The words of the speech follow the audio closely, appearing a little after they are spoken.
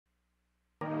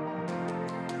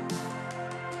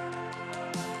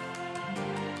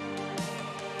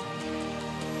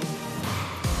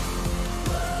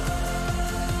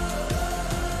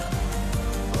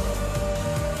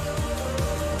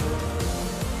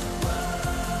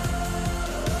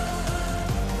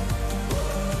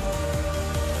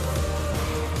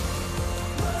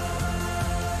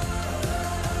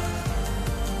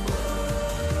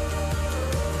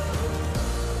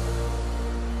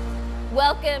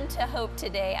Welcome to Hope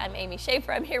Today. I'm Amy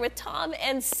Schaefer. I'm here with Tom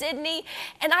and Sydney.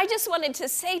 And I just wanted to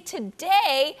say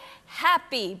today,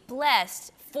 happy,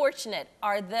 blessed, fortunate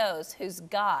are those whose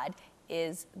God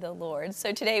is the Lord.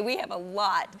 So today we have a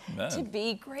lot to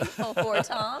be grateful for,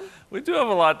 Tom. We do have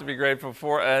a lot to be grateful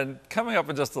for, and coming up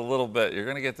in just a little bit, you're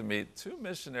going to get to meet two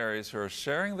missionaries who are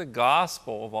sharing the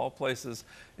gospel of all places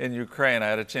in Ukraine. I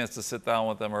had a chance to sit down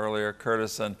with them earlier,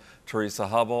 Curtis and Teresa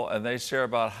Hubbell, and they share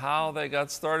about how they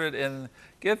got started in,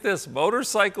 get this,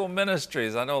 motorcycle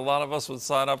ministries. I know a lot of us would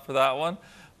sign up for that one.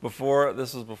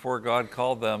 This was before God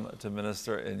called them to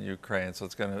minister in Ukraine, so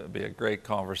it's going to be a great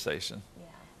conversation.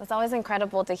 It's always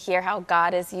incredible to hear how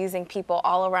God is using people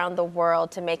all around the world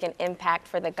to make an impact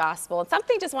for the gospel. And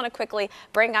something I just want to quickly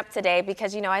bring up today,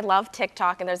 because, you know, I love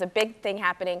TikTok, and there's a big thing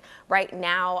happening right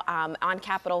now on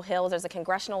Capitol Hill. There's a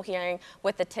congressional hearing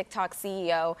with the TikTok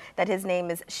CEO that his name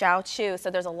is Xiao Chu.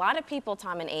 So there's a lot of people,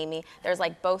 Tom and Amy, there's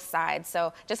like both sides.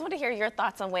 So just want to hear your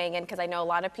thoughts on weighing in, because I know a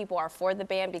lot of people are for the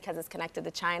ban because it's connected to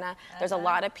China. There's a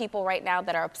lot of people right now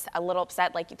that are a little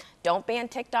upset, like, don't ban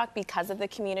TikTok because of the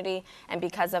community and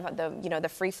because of the, you know, the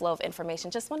free flow of information.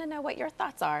 Just want to know what your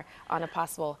thoughts are on a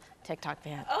possible TikTok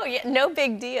ban. Oh yeah, no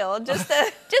big deal. Just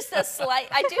a slight.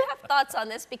 I do have thoughts on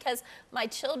this because my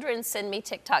children send me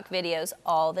TikTok videos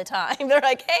all the time. They're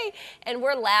like, hey, and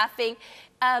we're laughing.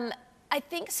 I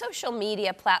think social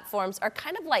media platforms are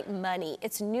kind of like money.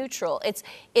 It's neutral.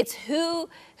 It's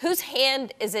whose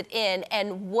hand is it in,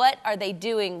 and what are they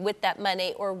doing with that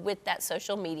money or with that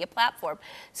social media platform.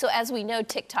 So as we know,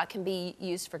 TikTok can be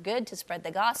used for good, to spread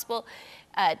the gospel,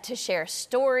 to share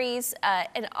stories,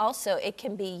 and also it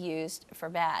can be used for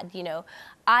bad. You know,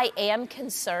 I am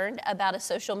concerned about a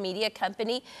social media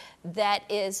company that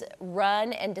is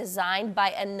run and designed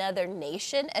by another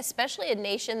nation, especially a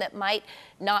nation that might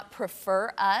not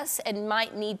prefer us and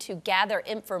might need to gather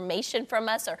information from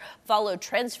us or follow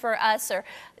trends for us or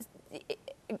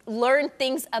learn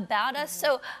things about us.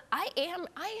 So I'm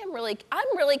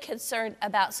really concerned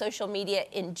about social media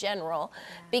in general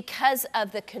because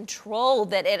of the control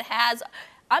that it has.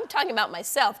 I'm talking about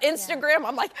myself. Instagram,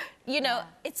 I'm like, you know,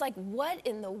 it's like, what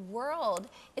in the world?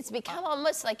 It's become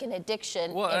almost like an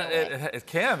addiction. Well, it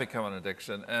can become an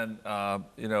addiction. And,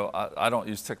 you know, I don't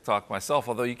use TikTok myself,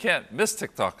 although you can't miss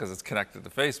TikTok because it's connected to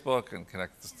Facebook and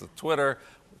connected to Twitter,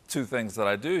 two things that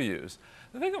I do use.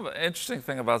 The interesting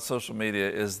thing about social media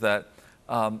is that,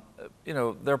 you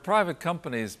know, they're private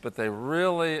companies, but they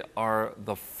really are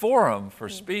the forum for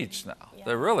speech now.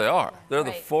 They really are. They're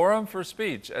the forum for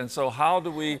speech. And so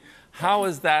how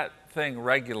is that thing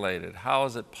regulated? How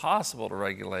is it possible to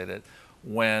regulate it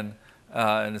when,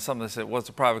 and some say, well, it's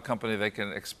a private company, they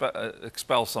can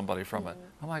expel somebody from it.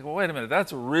 I'm like, well, wait a minute,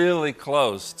 that's really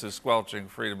close to squelching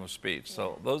freedom of speech.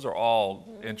 So those are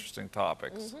all interesting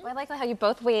topics. Well, I like how you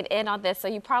both weighed in on this. So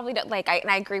you probably don't, like, and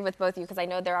I agree with both of you because I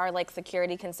know there are like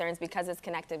security concerns because it's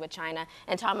connected with China.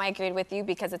 And Tom, I agreed with you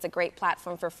because it's a great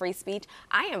platform for free speech.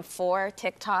 I am for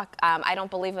TikTok. I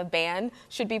don't believe a ban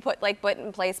should be put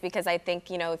in place because I think,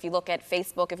 you know, if you look at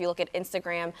Facebook, if you look at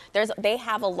Instagram, they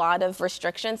have a lot of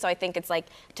restrictions. So I think it's like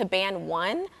to ban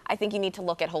one, I think you need to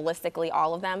look at holistically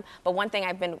all of them. But one thing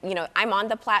I'm on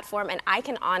the platform, and I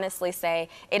can honestly say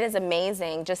it is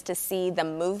amazing just to see the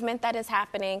movement that is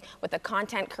happening with the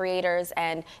content creators,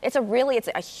 and it's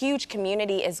a huge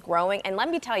community is growing. And let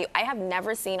me tell you, I have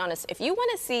never seen if you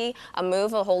want to see a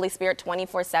move of Holy Spirit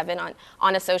 24/7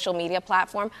 on a social media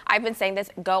platform, I've been saying this,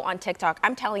 go on TikTok.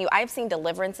 I'm telling you, I've seen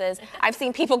deliverances. I've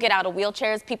seen people get out of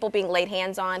wheelchairs, people being laid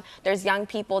hands on. There's young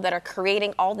people that are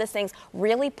creating all these things,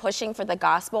 really pushing for the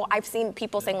gospel. I've seen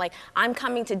people saying, like, I'm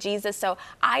coming to Jesus. So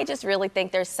I just really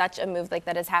think there's such a move like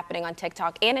that is happening on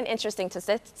TikTok. And an interesting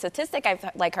statistic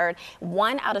I've heard,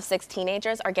 1 out of 6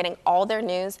 teenagers are getting all their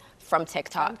news from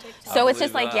TikTok. So it's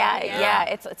just like,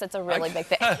 it's a really big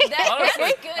thing.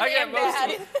 Honestly,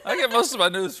 I get most of my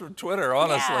news from Twitter,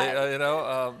 honestly, you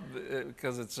know,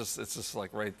 because it's just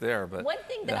like right there. But one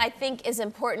thing that I think is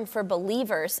important for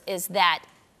believers is that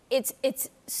it's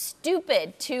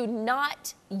stupid to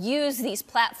not use these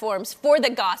platforms for the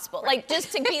gospel. Like,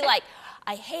 just to be like,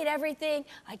 I hate everything.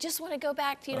 I just want to go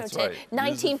back to, to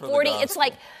 1940. It's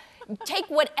like, take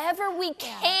whatever we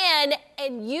can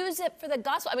and use it for the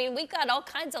gospel. I mean, we've got all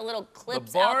kinds of little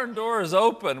clips. The barn door is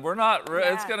open. We're not,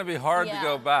 it's going to be hard to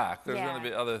go back. There's going to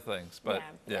be other things, but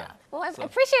Well, I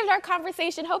appreciated our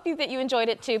conversation. Hope that you enjoyed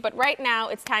it too. But right now,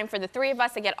 it's time for the three of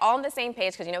us to get all on the same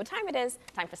page, because you know what time it is.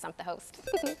 Time for Stump the Host.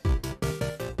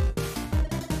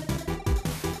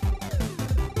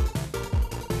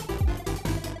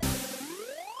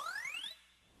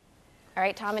 All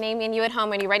right, Tom and Amy, and you at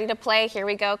home, are you ready to play? Here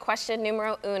we go. Question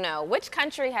numero uno. Which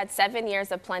country had 7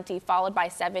 years of plenty followed by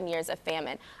 7 years of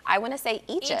famine? I want to say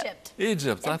Egypt.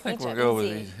 Egypt. I think we'll go with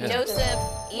Egypt. Joseph,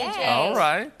 Egypt. All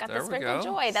right. Got there the we sprinkle go.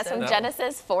 joy. That's from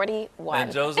Genesis 41.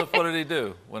 And Joseph, what did he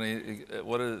do when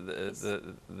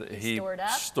he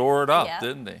stored up,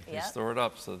 didn't he? He stored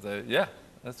up. So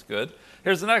that's good.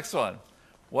 Here's the next one.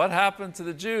 What happened to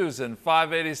the Jews in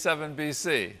 587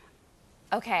 BC?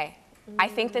 Okay. I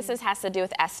think this has to do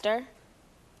with Esther.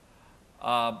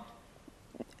 I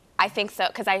think so,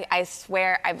 because I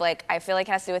swear I feel like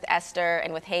it has to do with Esther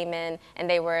and with Haman, and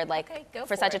they were like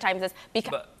for such a time as this.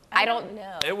 Because I don't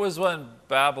know. It was when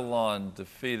Babylon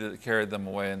carried them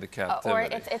away into captivity. Or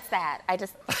it's that. I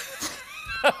just.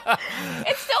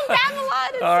 It's still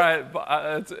Babylon. All right,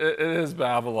 but it is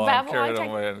Babylon carried them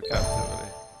away into captivity.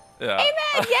 Yeah.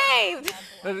 Amen! Yay!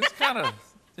 But it's kind of.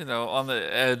 On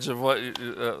the edge of what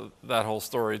that whole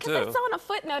story too. I saw on a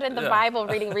footnote in the Bible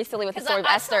reading recently with the story of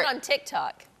Esther. I saw it on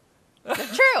TikTok.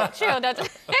 True. And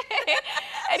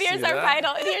here's our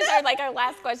final. And here's our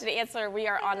last question to answer. We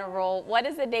are on a roll. What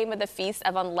is the name of the feast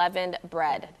of unleavened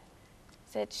bread?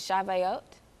 Is it Shavuot?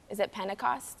 Is it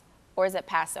Pentecost? Or is it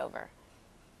Passover?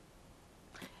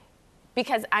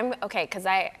 Because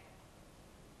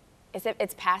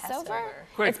it's Passover?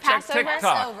 Quick, it's Passover.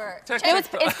 Passover. It's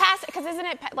Passover because isn't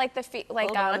it like the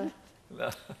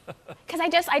because I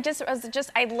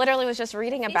literally was just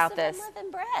reading about this. Feast of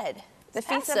unleavened bread. The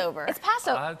Passover. It's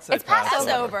Passover. I'd say it's Passover.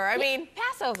 Passover. I mean,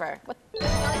 Passover. We're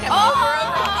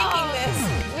overthinking this.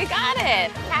 We got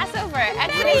it. Passover.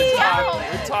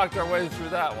 We talked our way through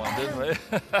that one, didn't we?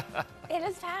 It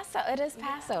is Passover. It is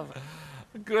Passover.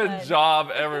 Good job,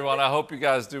 everyone. I hope you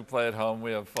guys do play at home.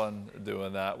 We have fun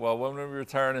doing that. Well, when we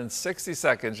return in 60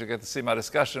 seconds, you'll get to see my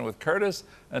discussion with Curtis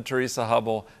and Teresa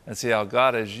Hubbell and see how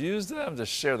God has used them to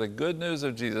share the good news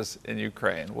of Jesus in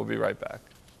Ukraine. We'll be right back.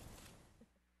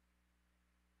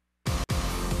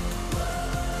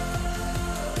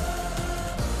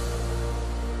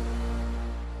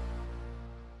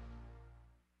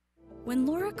 When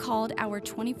Laura called our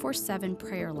 24/7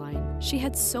 prayer line, she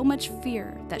had so much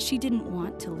fear that she didn't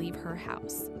want to leave her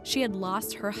house. She had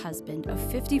lost her husband of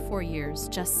 54 years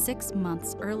just 6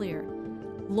 months earlier.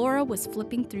 Laura was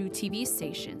flipping through TV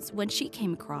stations when she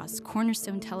came across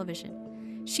Cornerstone Television.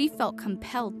 She felt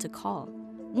compelled to call.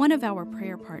 One of our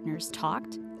prayer partners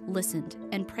talked, listened,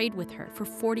 and prayed with her for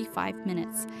 45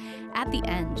 minutes. At the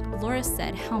end, Laura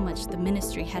said how much the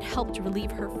ministry had helped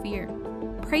relieve her fear.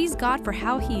 Praise God for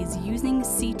how He is using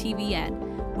CTVN.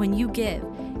 When you give,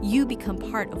 you become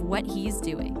part of what He is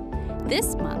doing.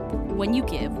 This month, when you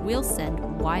give, we'll send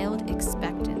Wild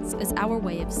Expectance as our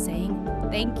way of saying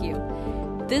thank you.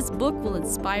 This book will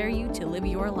inspire you to live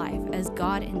your life as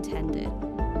God intended.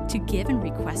 To give and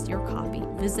request your copy,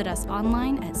 visit us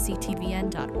online at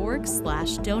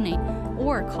ctvn.org/donate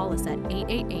or call us at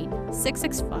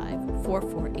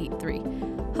 888-665-4483.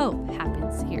 Hope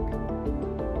happens here.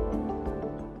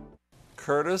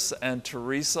 Curtis and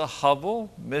Teresa Hubbell,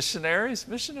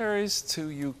 missionaries to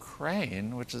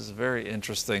Ukraine, which is a very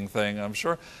interesting thing, I'm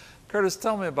sure. Curtis,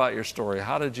 tell me about your story.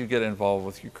 How did you get involved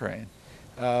with Ukraine?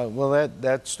 Well,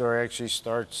 that story actually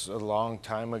starts a long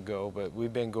time ago, but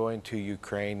we've been going to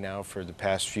Ukraine now for the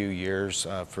past few years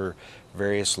for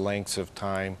various lengths of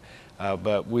time.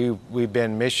 But we've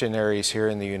been missionaries here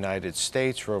in the United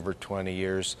States for over 20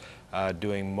 years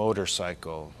doing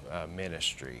motorcycle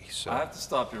ministry. So I have to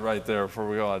stop you right there before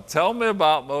we go on. Tell me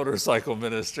about motorcycle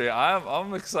ministry.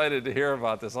 I'm excited to hear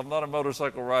about this. I'm not a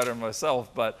motorcycle rider myself,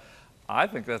 but I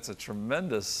think that's a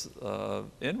tremendous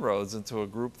inroads into a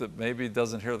group that maybe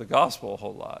doesn't hear the gospel a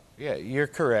whole lot. Yeah, you're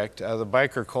correct. The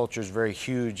biker culture is very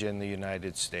huge in the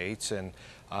United States, and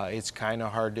it's kind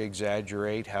of hard to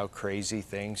exaggerate how crazy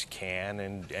things can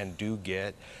and do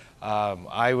get.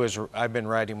 I've been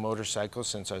riding motorcycles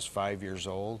since I was 5 years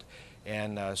old,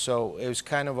 and so it was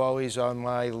kind of always on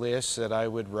my list that I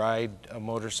would ride a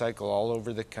motorcycle all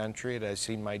over the country, and I've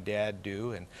seen my dad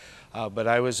do. And but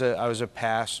I was a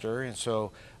pastor, and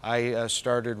so I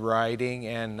started riding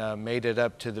and made it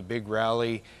up to the big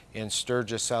rally in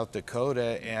Sturgis, South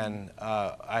Dakota, and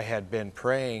I had been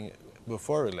praying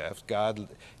before we left, God,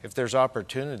 if there's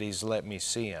opportunities, let me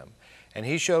see them. And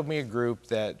He showed me a group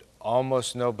that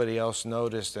almost nobody else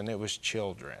noticed, and it was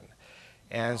children.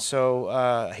 And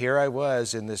so here I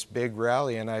was in this big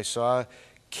rally, and I saw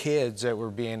kids that were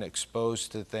being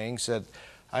exposed to things that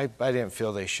I didn't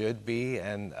feel they should be,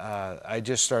 and I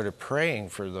just started praying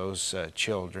for those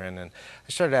children, and I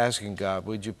started asking God,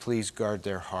 would you please guard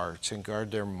their hearts and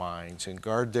guard their minds and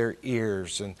guard their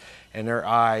ears and their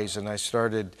eyes, and I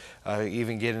started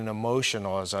even getting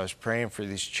emotional as I was praying for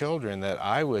these children that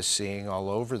I was seeing all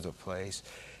over the place.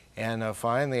 And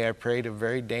finally I prayed a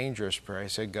very dangerous prayer. I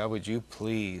said, God, would you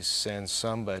please send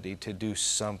somebody to do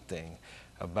something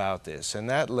about this? And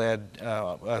that led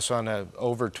us on a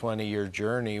over 20-year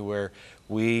journey where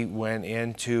we went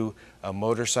into a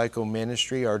motorcycle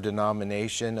ministry. Our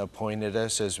denomination appointed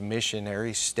us as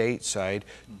missionaries stateside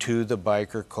to the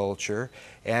biker culture,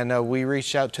 and we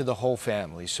reached out to the whole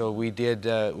family. So we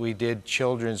did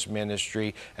children's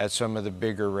ministry at some of the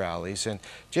bigger rallies, and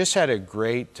just had a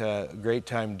great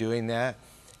time doing that.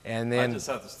 And then I just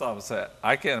have to stop and say,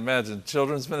 I can't imagine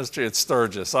children's ministry at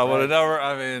Sturgis. I would have never,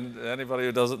 I mean, anybody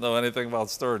who doesn't know anything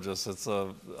about Sturgis, it's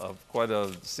quite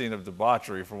a scene of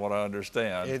debauchery from what I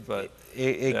understand.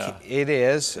 It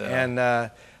is, yeah.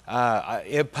 And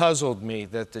it puzzled me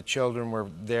that the children were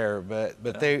there,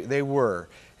 but they were.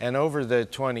 And over the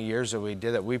 20 years that we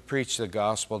did it, we preached the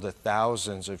gospel to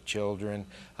thousands of children,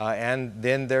 and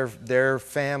then their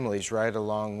families right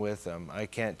along with them. I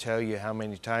can't tell you how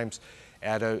many times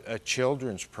at a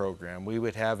children's program we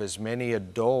would have as many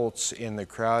adults in the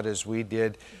crowd as we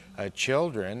did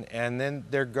children, and then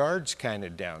their guards kind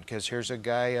of down, because here's a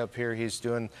guy up here, he's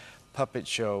doing puppet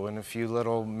show and a few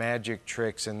little magic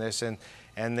tricks and this, and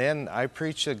then I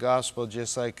preach the gospel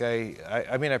just like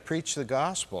I mean I preach the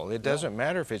gospel. It doesn't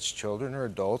matter if it's children or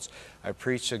adults. I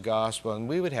preach the gospel, and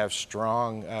we would have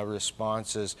strong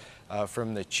responses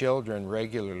from the children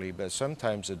regularly, but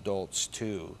sometimes adults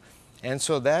too. And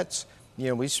so that's, you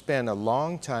know, we spent a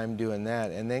long time doing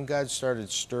that, and then God started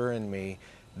stirring me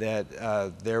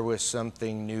that there was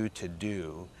something new to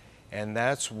do, and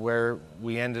that's where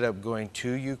we ended up going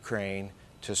to Ukraine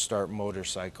to start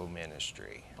motorcycle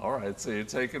ministry. All right, so you're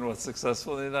taking what's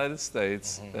successful in the United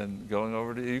States and going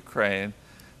over to Ukraine.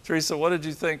 Teresa, what did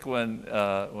you think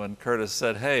when Curtis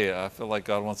said, hey, I feel like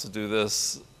God wants to do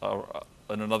this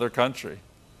in another country?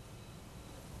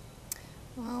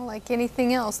 Well, like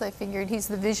anything else, I figured he's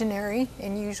the visionary,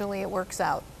 and usually it works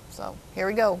out. So here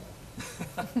we go.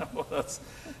 Well,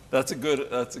 that's a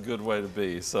good way to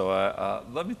be. So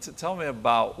tell me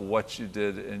about what you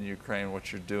did in Ukraine,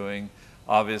 what you're doing.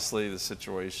 Obviously, the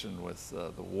situation with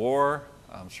the war,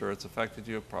 I'm sure it's affected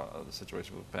you. The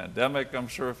situation with the pandemic, I'm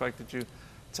sure affected you.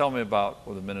 Tell me about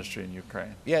the ministry in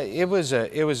Ukraine. Yeah, it was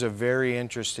a very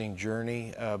interesting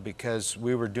journey because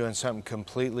we were doing something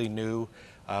completely new.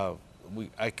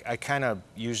 I kind of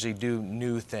usually do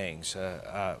new things,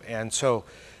 and so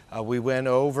we went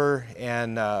over,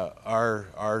 and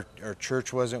our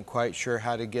church wasn't quite sure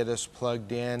how to get us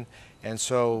plugged in, and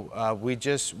so we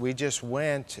just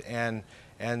went and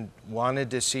wanted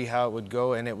to see how it would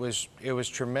go, and it was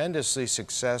tremendously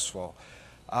successful.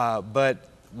 But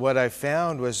what I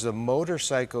found was the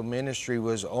motorcycle ministry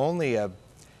was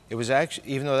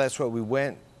actually, even though that's what we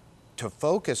went to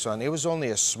focus on, it was only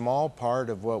a small part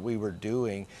of what we were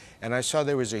doing, and I saw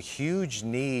there was a huge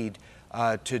need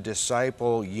to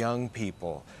disciple young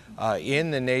people.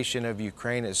 In the nation of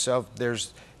Ukraine itself,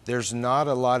 there's not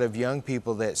a lot of young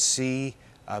people that see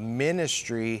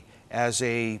ministry as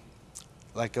a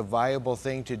viable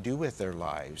thing to do with their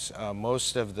lives.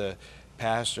 Most of the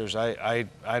pastors, I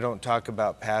don't talk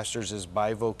about pastors as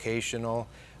bivocational.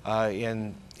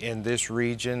 In this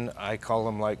region, I call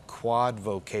them like quad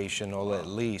vocational at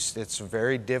least. It's a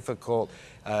very difficult,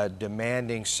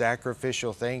 demanding,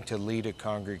 sacrificial thing to lead a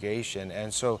congregation.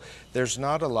 And so there's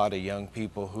not a lot of young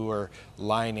people who are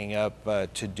lining up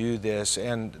to do this.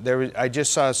 And I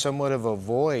just saw somewhat of a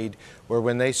void where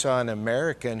when they saw an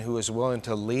American who was willing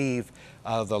to leave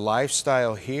the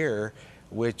lifestyle here,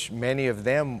 which many of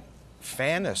them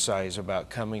fantasize about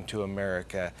coming to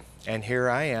America, and here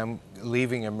I am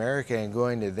leaving America and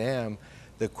going to them.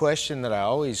 The question that I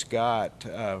always got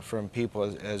from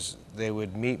people as they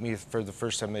would meet me for the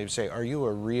first time, they would say, are you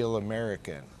a real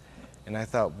American? And I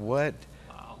thought, what?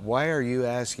 Wow. Why are you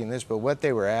asking this? But what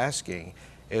they were asking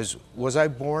is, was I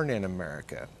born in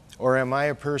America? Or am I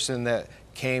a person that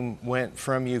went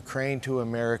from Ukraine to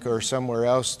America or somewhere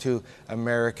else to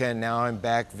America, and now I'm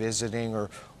back visiting?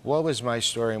 Or what was my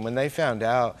story? And when they found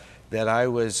out that I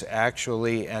was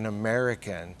actually an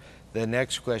American, the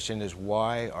next question is,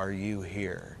 why are you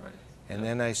here? Right. And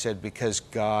then I said, because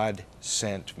God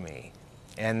sent me.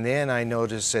 And then I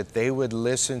noticed that they would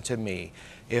listen to me.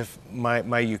 If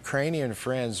my Ukrainian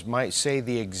friends might say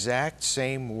the exact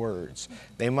same words,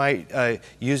 they might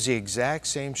use the exact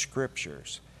same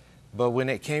scriptures, but when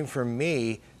it came from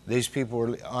me, These people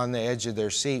were on the edge of their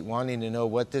seat wanting to know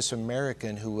what this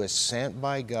American who was sent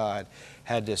by God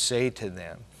had to say to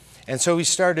them. And so we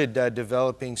started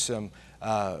developing some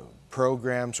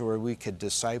programs where we could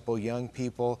disciple young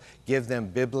people, give them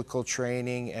biblical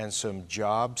training and some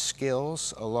job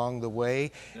skills along the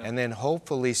way, and then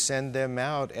hopefully send them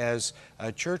out as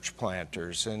church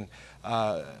planters and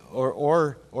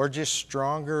or just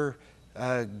stronger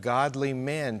godly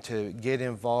men to get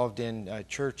involved in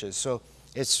churches. So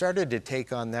it started to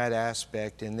take on that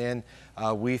aspect, and then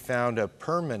we found a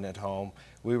permanent home.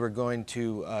 We were going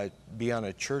to be on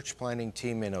a church planting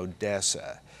team in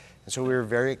Odessa. And so we were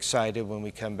very excited when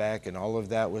we come back, and all of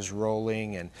that was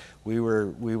rolling, and we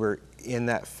were in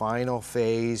that final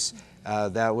phase.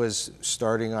 That was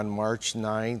starting on March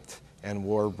 9th, and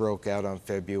war broke out on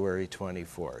February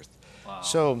 24th. Wow.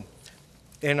 So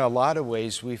in a lot of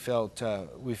ways, we felt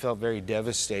very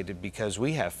devastated because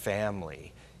we have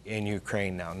family in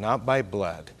Ukraine now, not by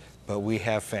blood, but we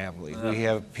have family. Yeah. We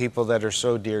have people that are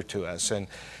so dear to us, and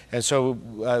so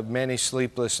many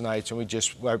sleepless nights,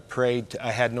 and I prayed.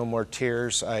 I had no more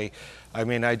tears. I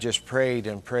mean, I just prayed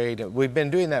and prayed. We've been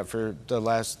doing that for the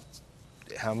last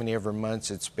how many ever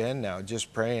months it's been now,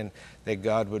 just praying that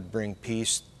God would bring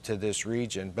peace to this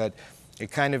region. But it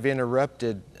kind of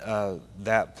interrupted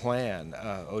that plan.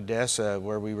 Odessa,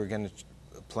 where we were going to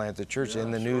plant the church,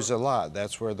 in the news a lot.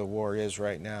 That's where the war is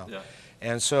right now. Yeah.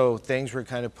 And so things were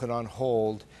kind of put on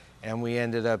hold, and we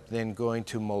ended up then going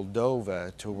to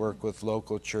Moldova to work with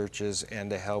local churches and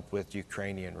to help with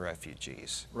Ukrainian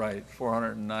refugees. Right,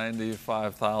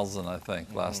 495,000, I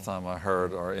think, last time I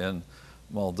heard, are in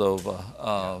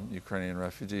Moldova, Ukrainian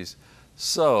refugees.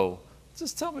 So,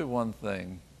 just tell me one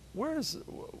thing. What is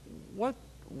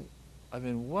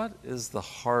the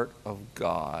heart of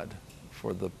God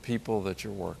for the people that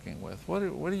you're working with? What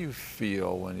do you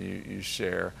feel when you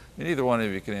share? I mean, either one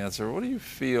of you can answer. What do you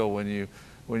feel when you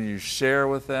share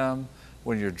with them,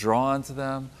 when you're drawn to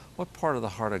them? What part of the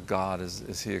heart of God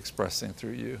is He expressing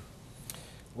through you?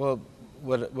 Well,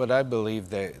 what I believe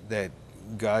that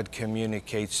God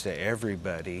communicates to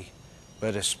everybody,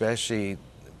 but especially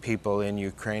people in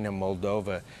Ukraine and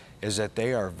Moldova, is that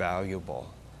they are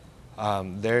valuable.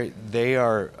 They're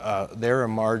a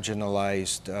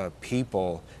marginalized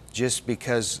people just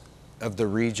because of the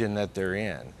region that they're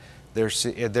in. They're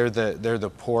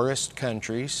the poorest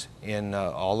countries in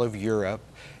all of Europe,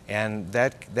 and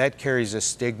that carries a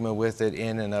stigma with it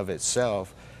in and of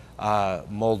itself.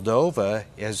 Moldova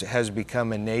has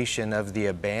become a nation of the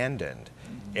abandoned.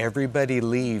 Everybody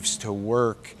leaves to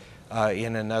work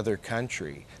in another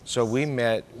country. So we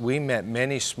met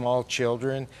many small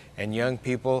children and young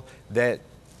people that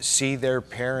see their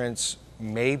parents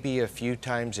maybe a few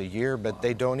times a year, but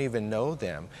they don't even know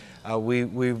them.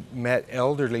 We met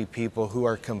elderly people who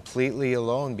are completely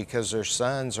alone because their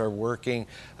sons are working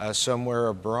somewhere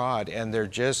abroad, and they're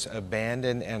just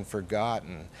abandoned and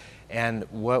forgotten. And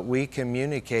what we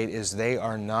communicate is they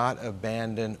are not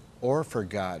abandoned or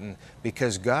forgotten,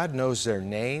 because God knows their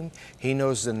name, He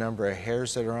knows the number of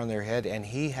hairs that are on their head, and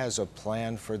He has a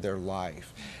plan for their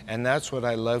life. And that's what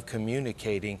I love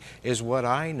communicating, is what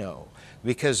I know.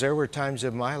 Because there were times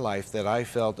in my life that I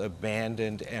felt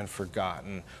abandoned and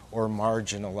forgotten or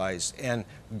marginalized, and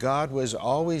God was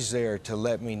always there to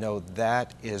let me know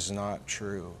that is not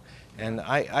true. And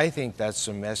I think that's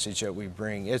the message that we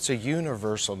bring. It's a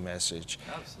universal message.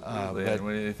 Absolutely. And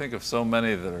when you think of so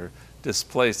many that are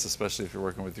displaced, especially if you're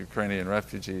working with Ukrainian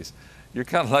refugees, you're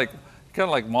kind of like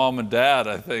mom and dad,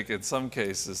 I think, in some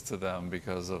cases to them,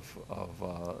 because of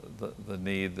the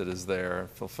need that is there,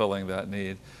 fulfilling that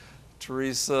need.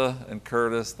 Teresa and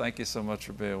Curtis, thank you so much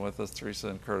for being with us. Teresa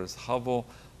and Curtis Hubbell,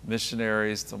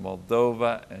 missionaries to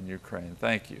Moldova and Ukraine.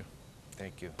 Thank you.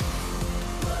 Thank you.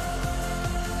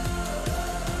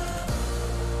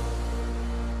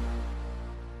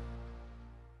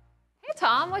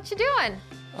 Tom, what you doing?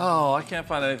 Oh, I can't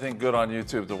find anything good on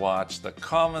YouTube to watch. The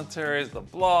commentaries, the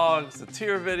blogs, the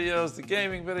tier videos, the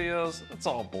gaming videos, it's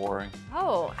all boring.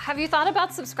 Oh, have you thought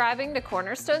about subscribing to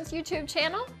Cornerstone's YouTube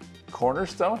channel?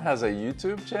 Cornerstone has a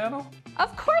YouTube channel?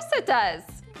 Of course it does.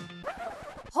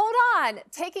 Hold on,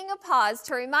 taking a pause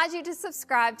to remind you to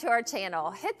subscribe to our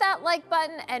channel. Hit that like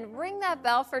button and ring that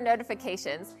bell for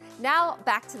notifications. Now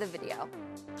back to the video.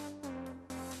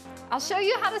 I'll show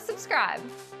you how to subscribe.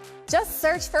 Just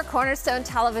search for Cornerstone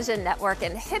Television Network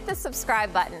and hit the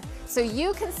subscribe button so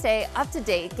you can stay up to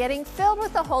date, getting filled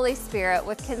with the Holy Spirit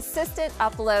with consistent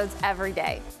uploads every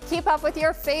day. Keep up with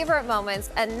your favorite moments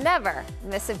and never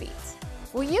miss a beat.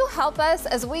 Will you help us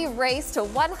as we race to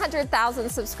 100,000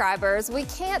 subscribers? We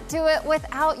can't do it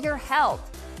without your help.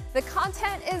 The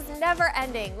content is never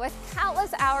ending with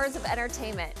countless hours of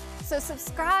entertainment. So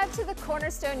subscribe to the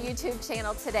Cornerstone YouTube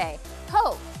channel today.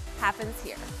 Hope happens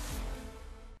here.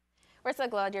 We're so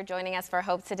glad you're joining us for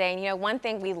Hope Today. And you know, one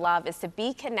thing we love is to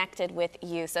be connected with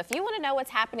you. So if you want to know what's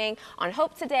happening on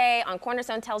Hope Today, on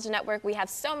Cornerstone Television Network, we have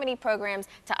so many programs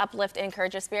to uplift and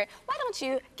encourage your spirit. Why don't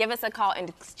you give us a call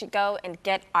and go and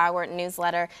get our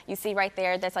newsletter? You see right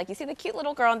there, that's like, you see the cute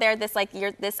little girl in there, this like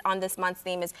this on this month's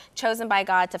theme is chosen by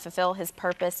God to fulfill his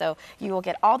purpose. So you will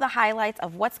get all the highlights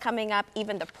of what's coming up,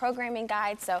 even the programming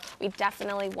guide. So we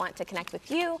definitely want to connect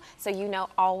with you so you know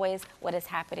always what is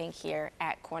happening here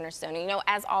at Cornerstone. You know,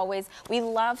 as always, we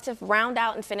love to round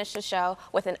out and finish the show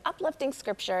with an uplifting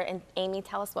scripture. And Amy,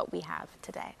 tell us what we have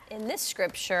today. In this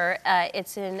scripture,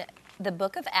 it's in the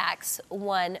book of Acts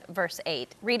 1, verse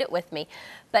 8. Read it with me.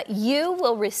 But you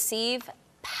will receive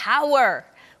power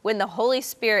when the Holy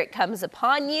Spirit comes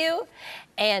upon you,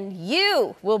 and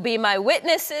you will be my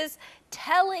witnesses,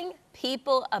 telling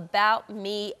people about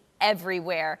me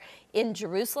everywhere, in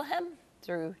Jerusalem,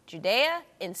 through Judea,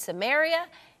 in Samaria,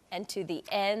 and to the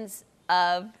ends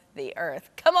of the earth.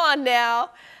 Come on now.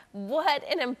 What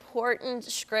an important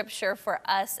scripture for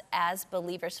us as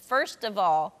believers. First of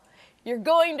all, you're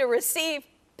going to receive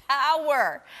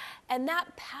power. And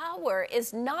that power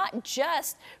is not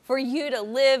just for you to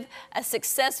live a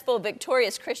successful,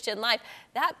 victorious Christian life.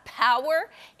 That power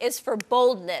is for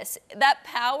boldness. That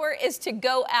power is to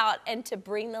go out and to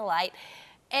bring the light.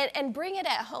 And bring it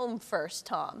at home first,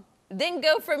 Tom. Then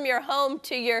go from your home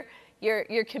to your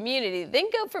community. Then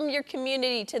go from your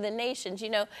community to the nations. You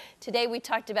know, today we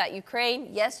talked about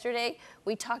Ukraine. Yesterday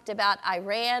we talked about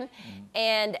Iran.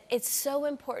 And it's so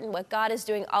important what God is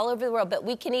doing all over the world. But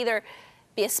we can either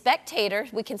be a spectator,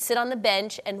 we can sit on the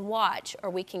bench and watch, or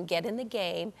we can get in the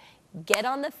game, get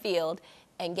on the field,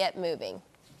 and get moving.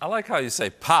 I like how you say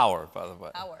power, by the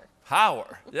way. Power.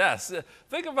 Power, yes.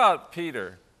 Think about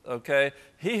Peter, okay?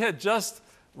 He had just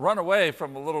run away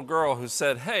from a little girl who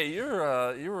said, hey, you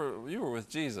were with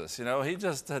Jesus. You know, he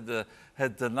just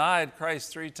had denied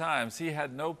Christ 3 times. He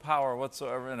had no power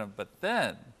whatsoever in him. But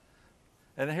then,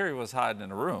 and here he was hiding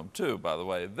in a room too, by the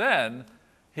way, then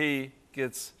he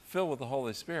gets filled with the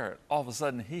Holy Spirit. All of a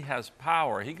sudden he has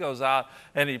power. He goes out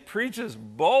and he preaches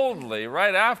boldly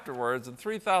right afterwards, and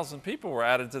 3,000 people were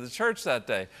added to the church that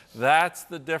day. That's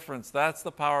the difference. That's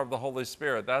the power of the Holy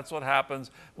Spirit. That's what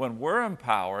happens when we're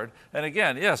empowered. And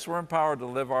again, yes, we're empowered to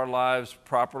live our lives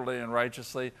properly and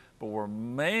righteously, but we're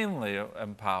mainly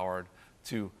empowered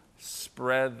to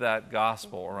spread that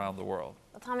gospel around the world.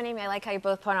 Well, Tom and Amy, I like how you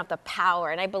both point out the power,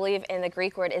 and I believe in the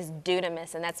Greek word is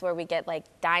dunamis, and that's where we get like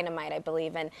dynamite, I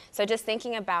believe. And so just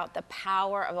thinking about the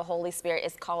power of the Holy Spirit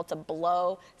is called to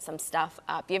blow some stuff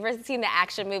up. You ever seen the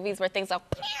action movies where things go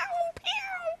pew,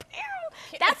 pew,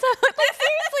 pew? That's what, like,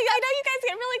 seriously, I know you guys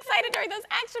get really excited during those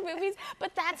action movies,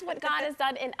 but that's what God has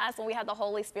done in us when we have the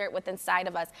Holy Spirit within inside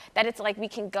of us, that it's like we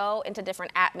can go into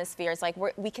different atmospheres, like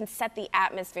we can set the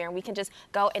atmosphere, and we can just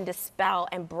go and dispel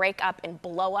and break up and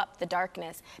blow up the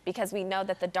darkness, because we know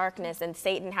that the darkness and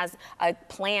Satan has a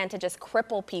plan to just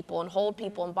cripple people and hold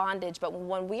people in bondage. But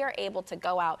when we are able to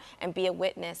go out and be a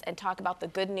witness and talk about the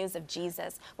good news of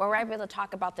Jesus, when we're able to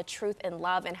talk about the truth and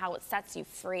love and how it sets you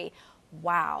free,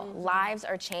 wow, lives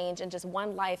are changed, and just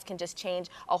one life can just change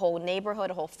a whole neighborhood,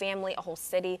 a whole family, a whole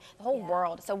city, the whole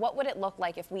world. So what would it look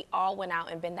like if we all went out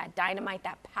and been that dynamite,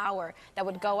 that power that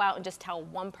would go out and just tell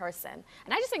one person?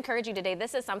 And I just encourage you today,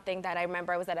 this is something that I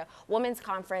remember I was at a women's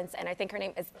conference, and I think her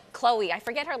name is Chloe. I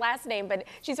forget her last name, but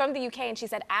she's from the UK, and she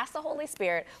said, ask the Holy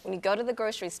Spirit when you go to the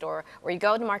grocery store or you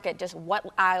go to market, just what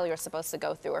aisle you're supposed to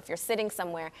go through. Or if you're sitting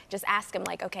somewhere, just ask him,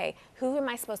 like, okay, who am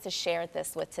I supposed to share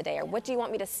this with today? Or what do you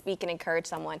want me to speak and encourage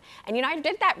someone? And you know, I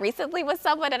did that recently with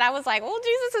someone, and I was like, oh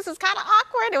Jesus, this is kind of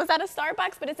awkward. It was at a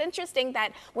Starbucks, but it's interesting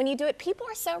that when you do it, people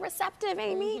are so receptive,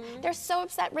 Amy. They're so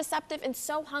receptive and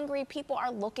so hungry. People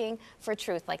are looking for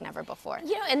truth like never before.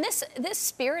 You know, and this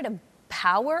spirit of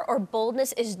power or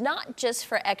boldness is not just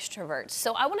for extroverts.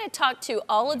 So I want to talk to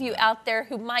all of you out there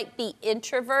who might be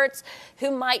introverts,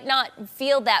 who might not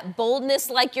feel that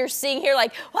boldness like you're seeing here,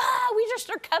 like, wow, we just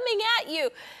are coming at you.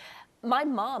 My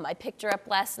mom, I picked her up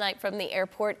last night from the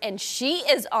airport, and she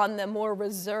is on the more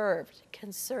reserved,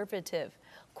 conservative,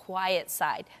 quiet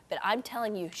side. But I'm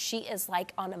telling you, she is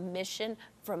like on a mission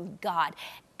from God.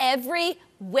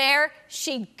 Everywhere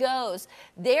she goes,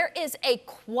 there is a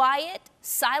quiet,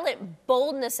 silent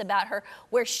boldness about her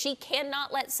where she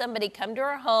cannot let somebody come to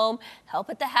her home, help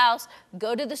at the house,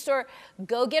 go to the store,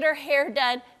 go get her hair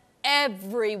done.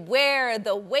 Everywhere.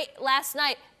 Last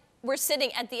night, we're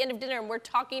sitting at the end of dinner and we're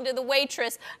talking to the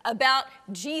waitress about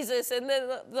Jesus, and then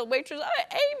the waitress, oh,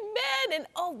 amen. And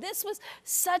oh, this was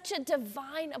such a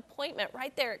divine appointment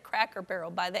right there at Cracker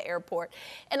Barrel by the airport.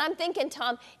 And I'm thinking,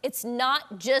 Tom, it's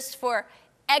not just for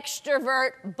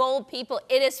extrovert, bold people.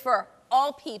 It is for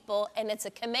all people, and it's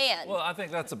a command. Well, I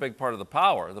think that's a big part of the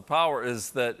power. The power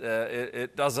is that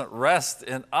it doesn't rest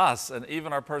in us and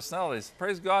even our personalities.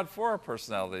 Praise God for our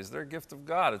personalities. They're a gift of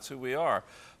God. It's who we are.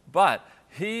 But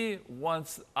He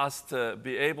wants us to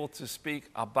be able to speak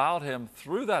about Him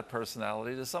through that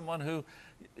personality to someone who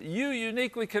you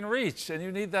uniquely can reach, and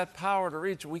you need that power to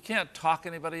reach. We can't talk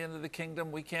anybody into the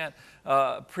kingdom. We can't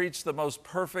preach the most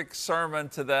perfect sermon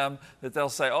to them that they'll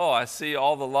say, oh, I see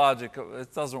all the logic.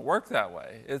 It doesn't work that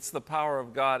way. It's the power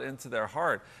of God into their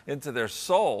heart, into their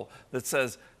soul that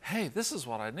says, hey, this is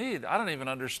what I need. I don't even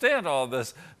understand all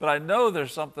this, but I know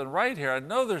there's something right here. I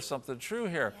know there's something true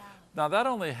here. Yeah. Now, that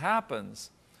only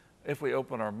happens if we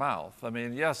open our mouth. I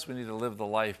mean, yes, we need to live the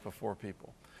life before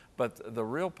people. But the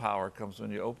real power comes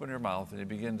when you open your mouth and you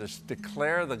begin to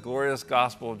declare the glorious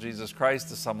gospel of Jesus Christ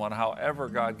to someone, however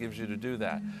God gives you to do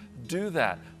that. Do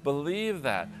that. Believe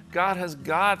that. God has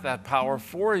got that power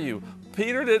for you.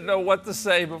 Peter didn't know what to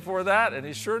say before that, and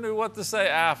he sure knew what to say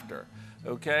after.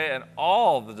 Okay? And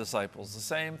all the disciples, the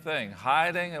same thing.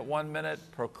 Hiding at 1 minute,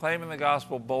 proclaiming the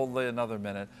gospel boldly another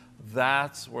minute.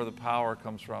 That's where the power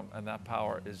comes from, and that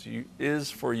power is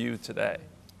for you today.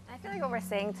 I feel like what we're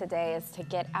saying today is to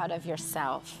get out of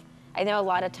yourself. I know a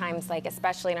lot of times, like,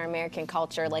 especially in our American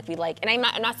culture, like, we like, and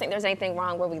I'm not saying there's anything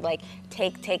wrong where we like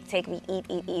take, we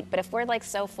eat. But if we're like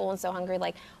so full and so hungry,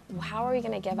 like, how are we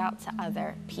going to give out to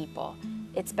other people?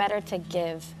 It's better to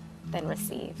give than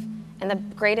receive. And the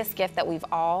greatest gift that we've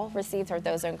all received, or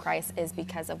those in Christ, is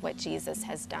because of what Jesus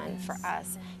has done for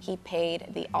us. He paid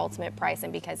the ultimate price,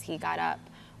 and because He got up,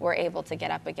 we're able to get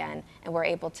up again, and we're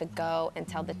able to go and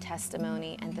tell the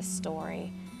testimony and the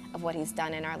story of what He's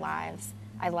done in our lives.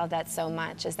 I love that so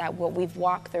much, is that what we've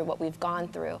walked through, what we've gone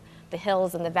through, the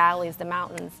hills and the valleys, the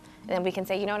mountains, and then we can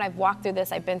say, you know what, I've walked through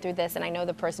this, I've been through this, and I know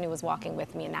the person who was walking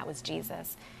with me, and that was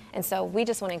Jesus. And so we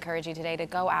just want to encourage you today to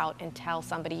go out and tell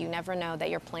somebody you never know that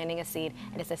you're planting a seed,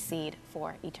 and it's a seed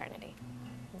for eternity.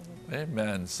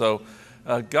 Amen. So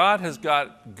God has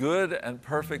got good and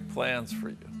perfect plans for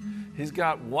you. He's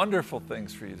got wonderful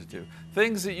things for you to do,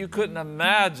 things that you couldn't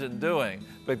imagine doing,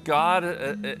 but God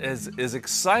is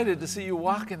excited to see you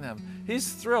walk in them.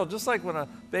 He's thrilled, just like when a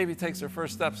baby takes their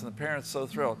first steps and the parent's so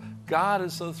thrilled. God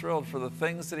is so thrilled for the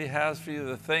things that He has for you,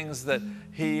 the things that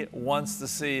He wants to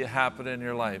see happen in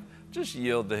your life. Just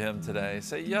yield to Him today.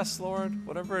 Say, yes, Lord,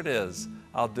 whatever it is,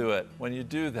 I'll do it. When you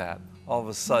do that, all of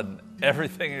a sudden,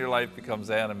 everything in your life becomes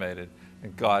animated,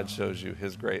 and God shows you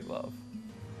His great love.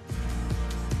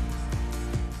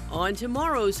 On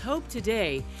tomorrow's Hope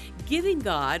Today, giving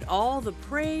God all the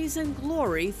praise and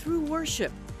glory through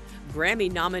worship.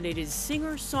 Grammy-nominated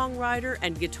singer, songwriter,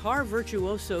 and guitar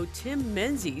virtuoso Tim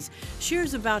Menzies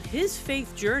shares about his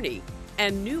faith journey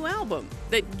and new album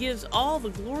that gives all the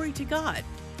glory to God.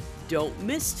 Don't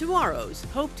miss tomorrow's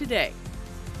Hope Today.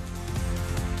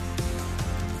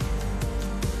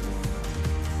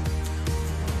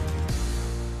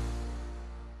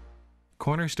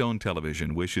 Cornerstone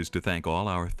Television wishes to thank all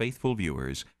our faithful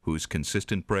viewers whose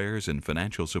consistent prayers and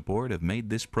financial support have made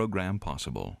this program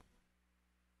possible.